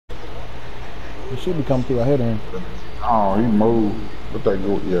He should be coming through our head in. Oh, he moved. What that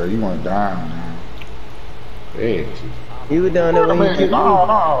go? Yeah, he went down now. Yeah. He was down there when he killed me.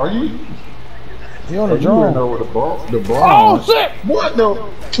 No, He on the you drone. went over the ball. Oh shit! What the? Oh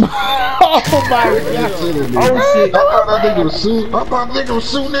my god! Oh shit! I thought that nigga was shooting. I thought that nigga was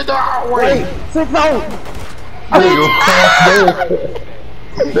shooting it the way. Sit down!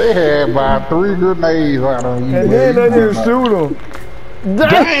 They had about 3 grenades out on you. And then they didn't shoot him.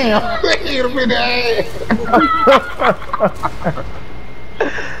 Damn! They hit him in the ass.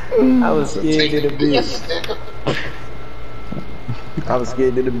 I was scared to the bitch. I was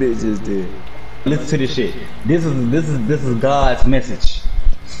scared to the bitch just did. Listen to this shit. This is God's message.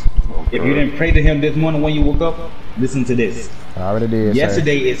 Okay. If you didn't pray to Him this morning when you woke up, listen to this. I already did.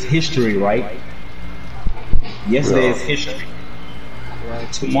 Yesterday is history, right? Yesterday is history.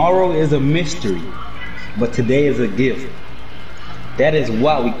 Tomorrow is a mystery, but today is a gift. That is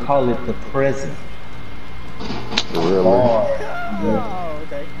why we call it the present. Really? Oh,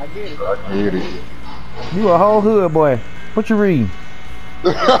 okay. I get it. I get it. You a whole hood boy. What you reading?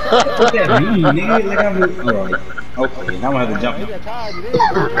 What that mean, nigga? Like I'm alright. Okay, now I'm gonna have to jump.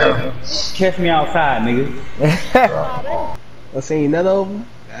 Catch me outside, nigga. I seen none of them.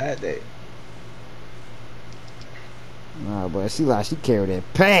 God damn. Nah, boy, she carried that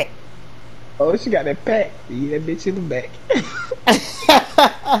pack. Oh, she got that pack. Yeah, that bitch in the back.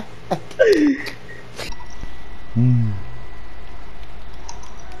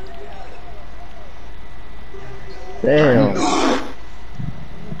 Damn.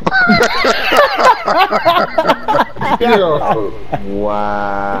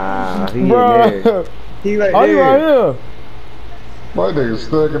 Wow. He Bro. He right Oh, there. you right here. My nigga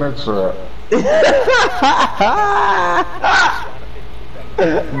stuck in that trap.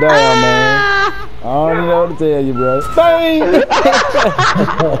 Damn, man. I don't even know what to tell you, bro. Bang!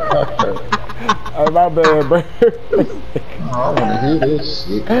 Oh, my bad, bro. I wanna hear this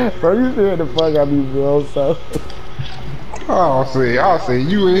shit. Bro, you scared the fuck out of me, bro, so. I see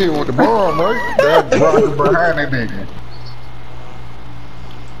you in here with the bomb, right? That dropping behind that nigga.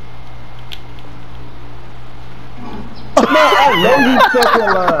 Man, I know you fucking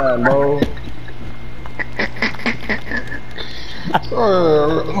lying, bro.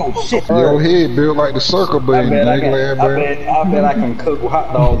 Oh shit! Your head built like the circle I button, bet I nigga. can cook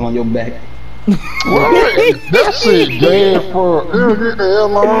hot dogs on your back. What? That shit dead for. Get the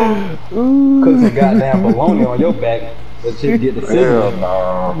hell on. Cook some goddamn bologna on your back. That shit get the Hell sizzle.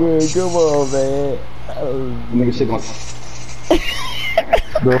 no. Man, come on, man. Nigga shit gonna.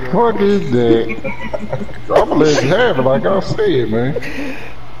 The fuck is that? I'm gonna let you have it like I said, man.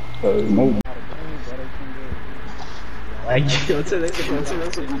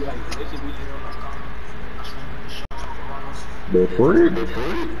 The freak?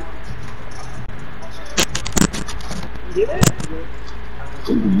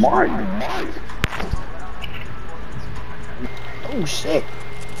 Mike. Oh, shit.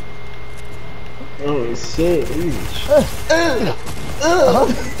 Oh shit. Come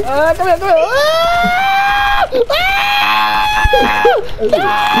here, come here.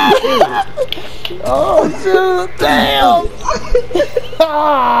 Oh, shoot. Damn.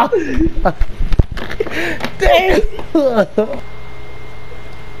 Damn.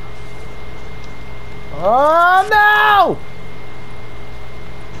 Oh, no.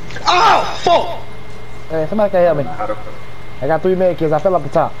 Oh fuck! Hey, somebody can help me. I got 3 med kits. I fell off the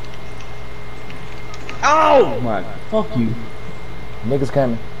top. Oh! My fuck you. Niggas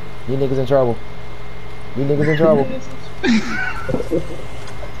coming. You niggas in trouble. You niggas in trouble.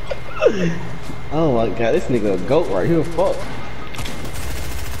 Oh my god, this nigga a goat right here. Fuck.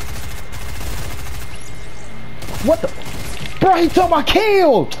 What the? Bro, he took my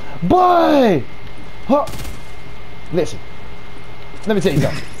kill! Boy! Huh? Listen. Let me tell you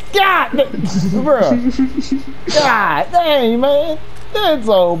something. God! Bro. God dang, man. That's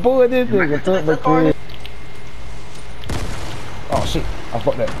so boy. This nigga took my kill. Oh shit. I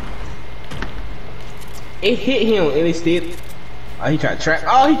fucked that. It hit him and it still. Oh, he tried to trap.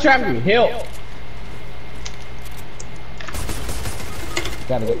 Oh, he trapped me. Help.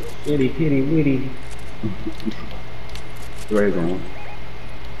 Gotta go. Itty, kitty, witty. Where you going?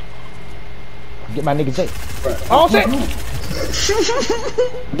 Get my nigga Jake. Oh shit!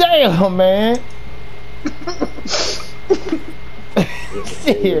 Damn, man.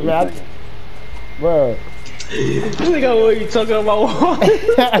 Shit, man. Bro. This nigga, what you talking about?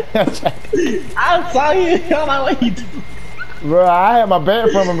 I saw you. I'm like, what you doing? Bro, I had my back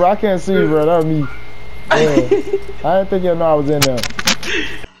from him, bro. I can't see you, bro. That was me. Yeah. I didn't think you know I was in there.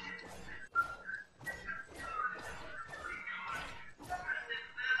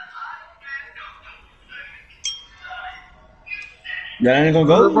 That ain't gonna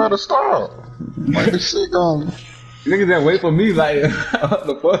go. Everybody stop. Like this shit gonna. Niggas that wait for me like what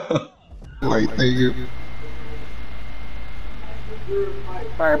the fuck? Like nigga.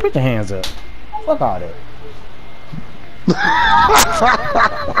 Alright, put your hands up. Fuck all that.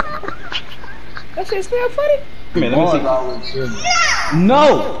 That shit still funny? Man, let me see.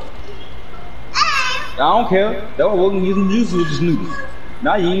 No! I don't care. That was wasn't using juice with just noodles.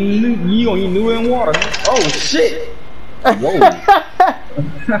 Now you gonna eat noodle and water. Oh shit! Whoa.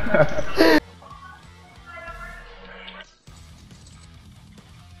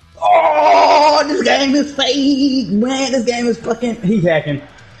 Oh, this game is fake, man. This game is fucking. He hacking.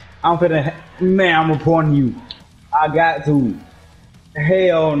 I'm finna. Man, I'm reporting you. I got to.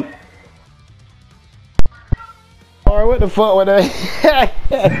 Hell. Alright, what the fuck was that?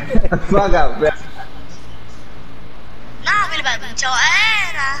 Fuck out, man.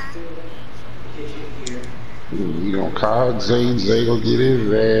 You gonna call Zay? Zay gonna get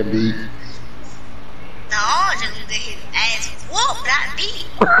his ass beat. No, just gonna get his ass whooped, not beat.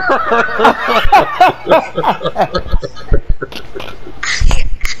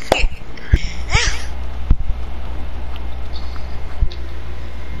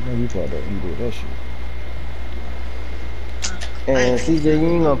 Man, you thought that you did that shit. And CJ, you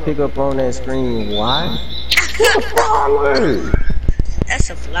ain't gonna pick up on that screen. Why? That's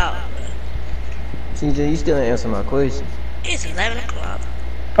a flaw. CJ, you still ain't answer my question. It's 11 o'clock.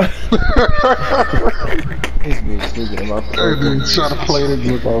 This bitch speaking in my That phone. nigga trying to play this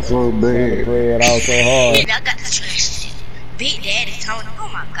book out so bad. Play it out so hard. And I got the trash. Big Daddy Tony. Oh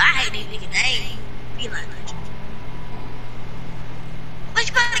my god, I hate these niggas names. Be like that. But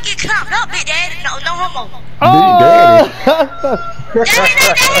you better get clapped up, Big Daddy. No, no homo. Big Daddy.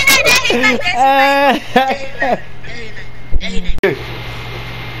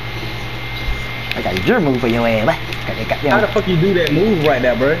 I got a germ move for your ass, boy. How the fuck you do that move right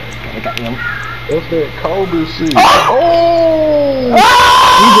there, bro? What's that Kobe shit? Oh!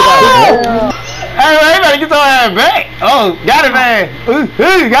 Hey, man, you better get your ass back. Oh, got it, man.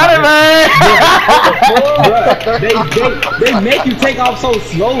 Got it, man. They make you take off so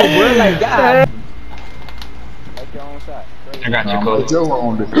slow, bro. Like God. I got you, I'm Cole. with your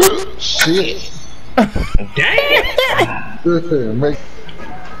on the shit. Damn! Make.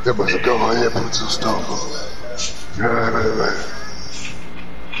 That must go ahead and put some stuff on.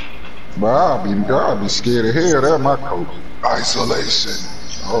 But I'll be scared of hell. That's my coach. Isolation.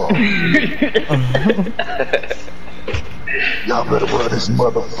 Oh. Y'all better run this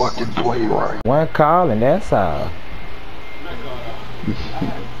motherfucking play right. One call and that's all.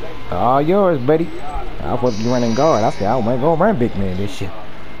 All yours, buddy. I was supposed to be running guard. I said I wasn't gonna run big man this shit.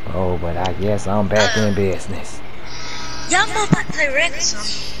 Oh, but I guess I'm back in business. Y'all know about to play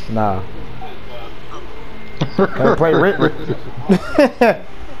records. Nah. Can't play Rick.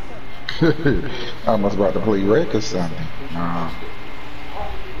 I must about to play wreck or something. Nah.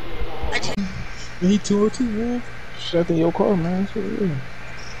 He 202, man. Shut in your car, man. That's what it is.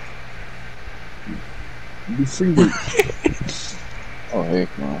 Be free with. Oh, heck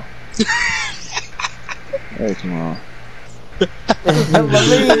no. Heck no. I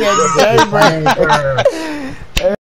believe that,